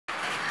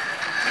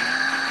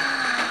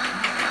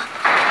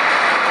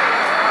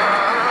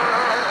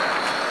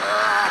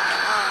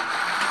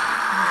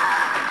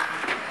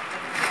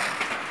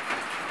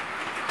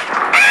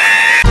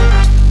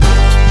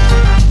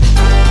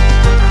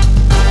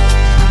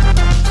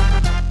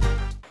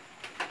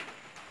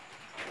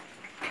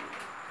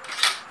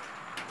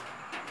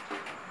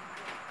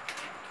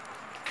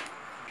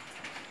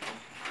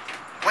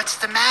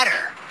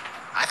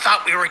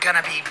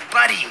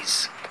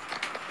Vividplays.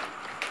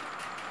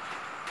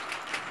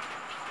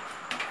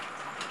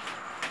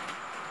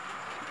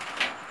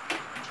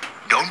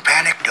 Don't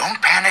panic,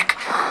 don't panic.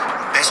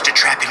 Best to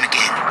trap him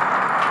again.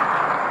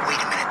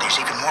 Wait a minute, there's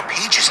even more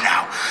pages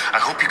now. I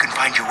hope you can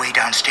find your way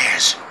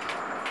downstairs.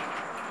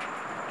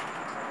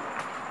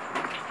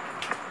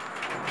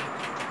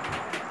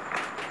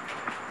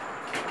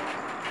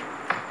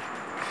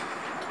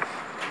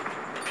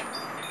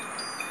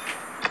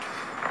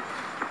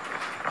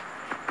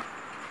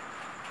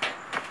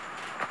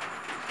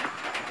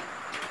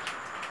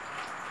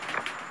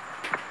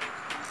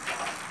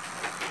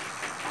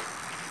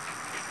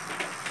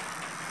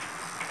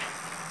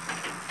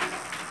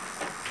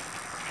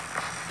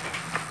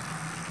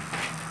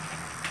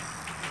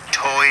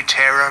 Toy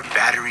Terror,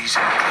 batteries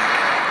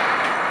included.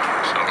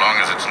 So long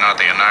as it's not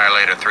the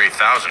Annihilator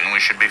 3000, we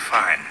should be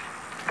fine.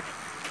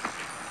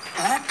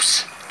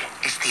 Oops!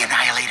 It's the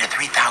Annihilator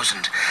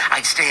 3000.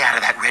 I'd stay out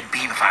of that red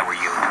beam if I were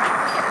you.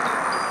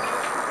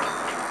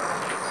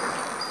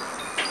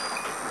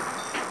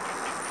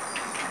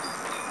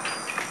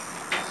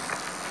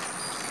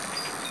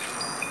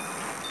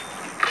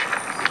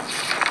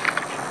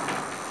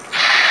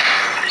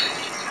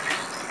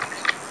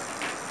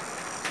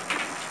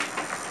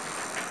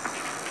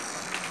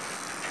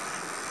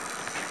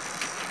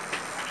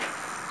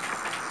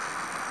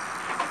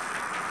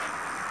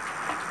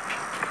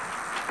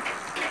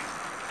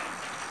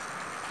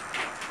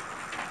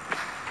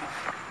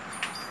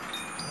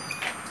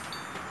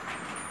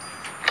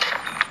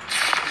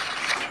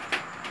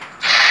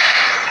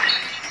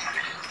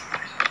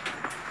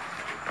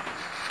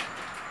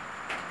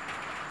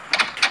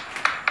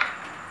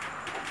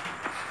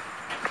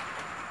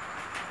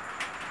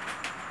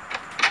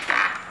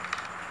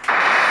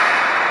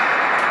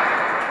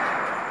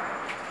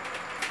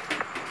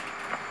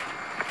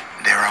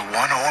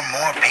 One or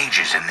more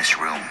pages in this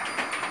room.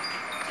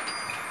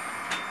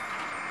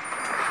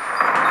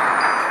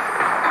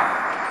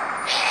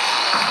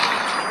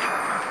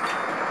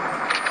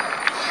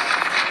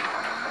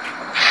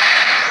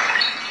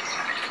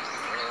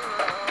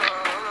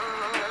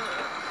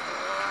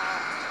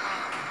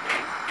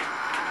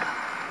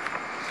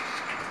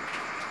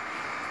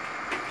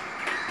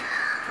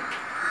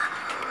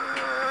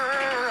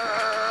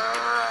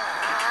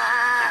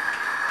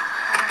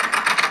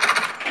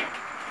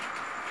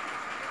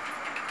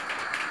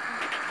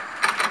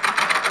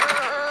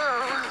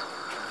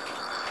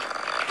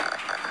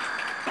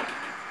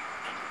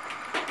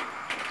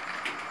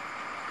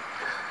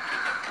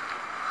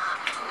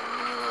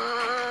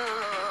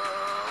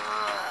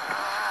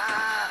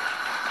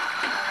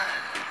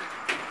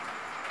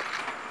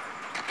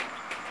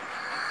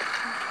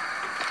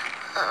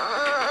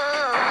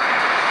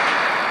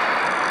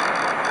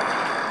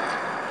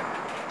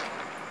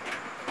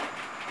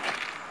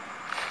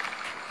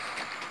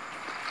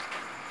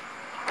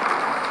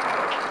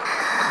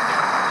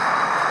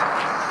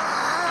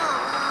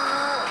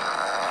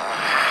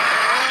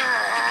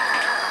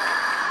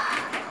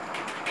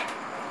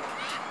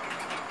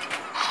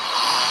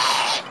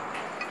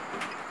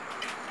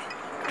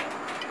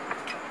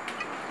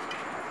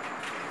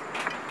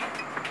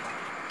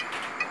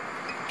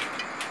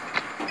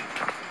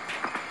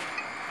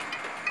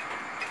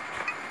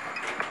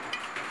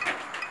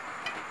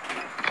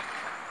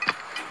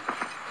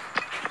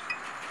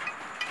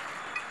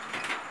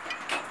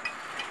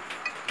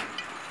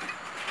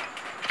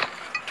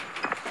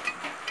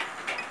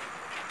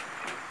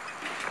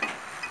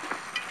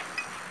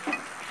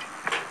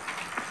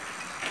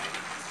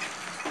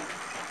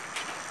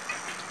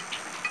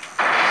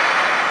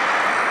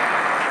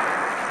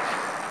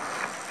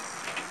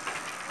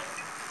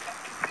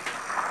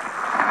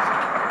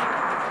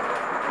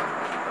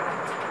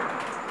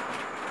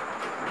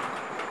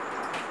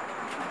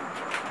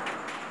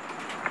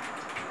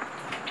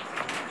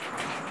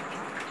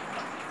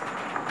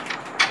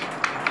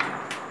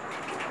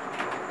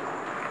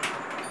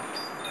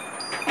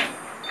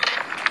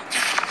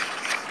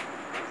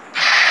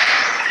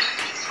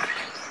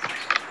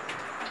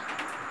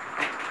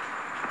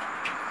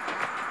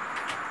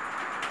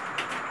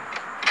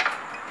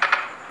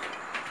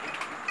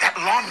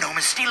 Lawn gnome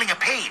is stealing a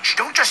page.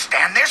 Don't just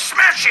stand there,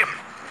 smash him!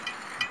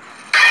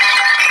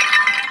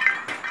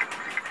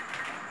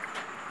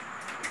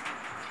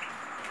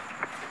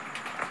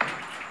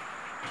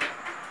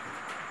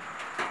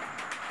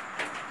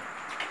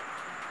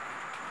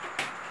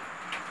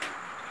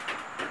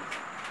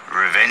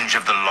 Revenge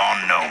of the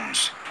lawn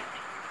gnomes.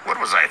 What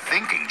was I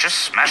thinking? Just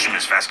smash him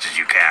as fast as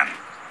you can.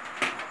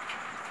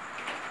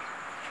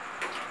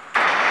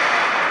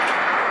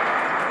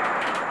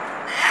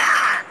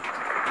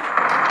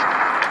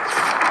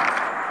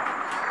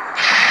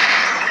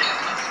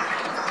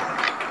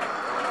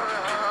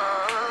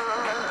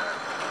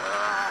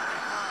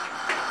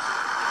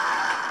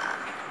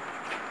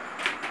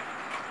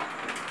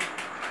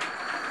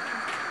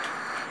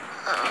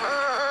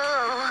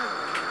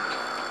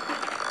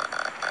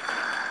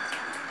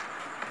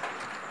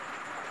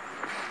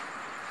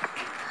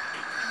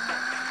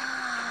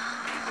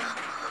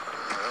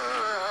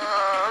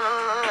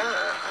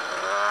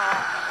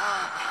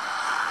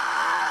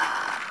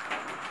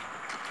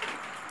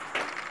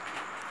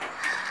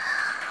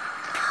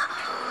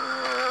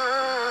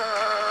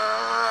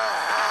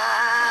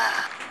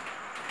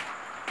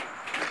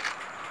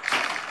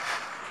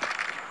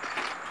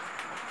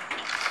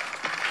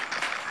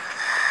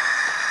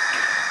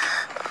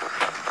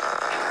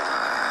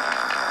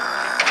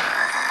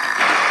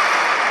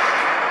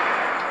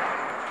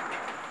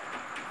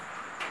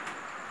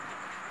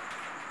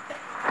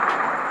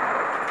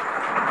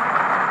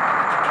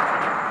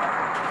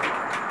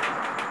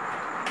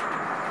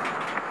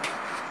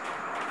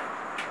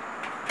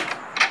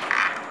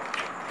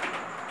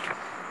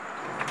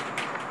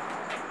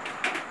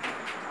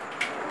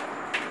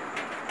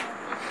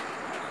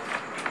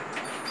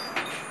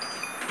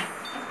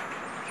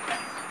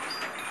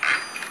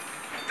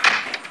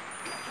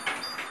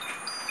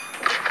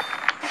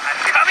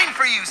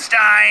 you,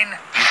 Stine.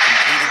 You've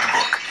completed the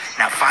book.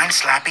 Now find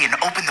Slappy and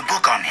open the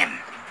book on him.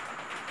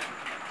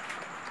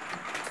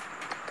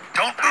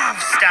 Don't move,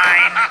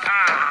 Stine.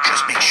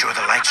 Just make sure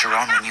the lights are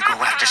on when you go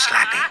after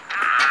Slappy.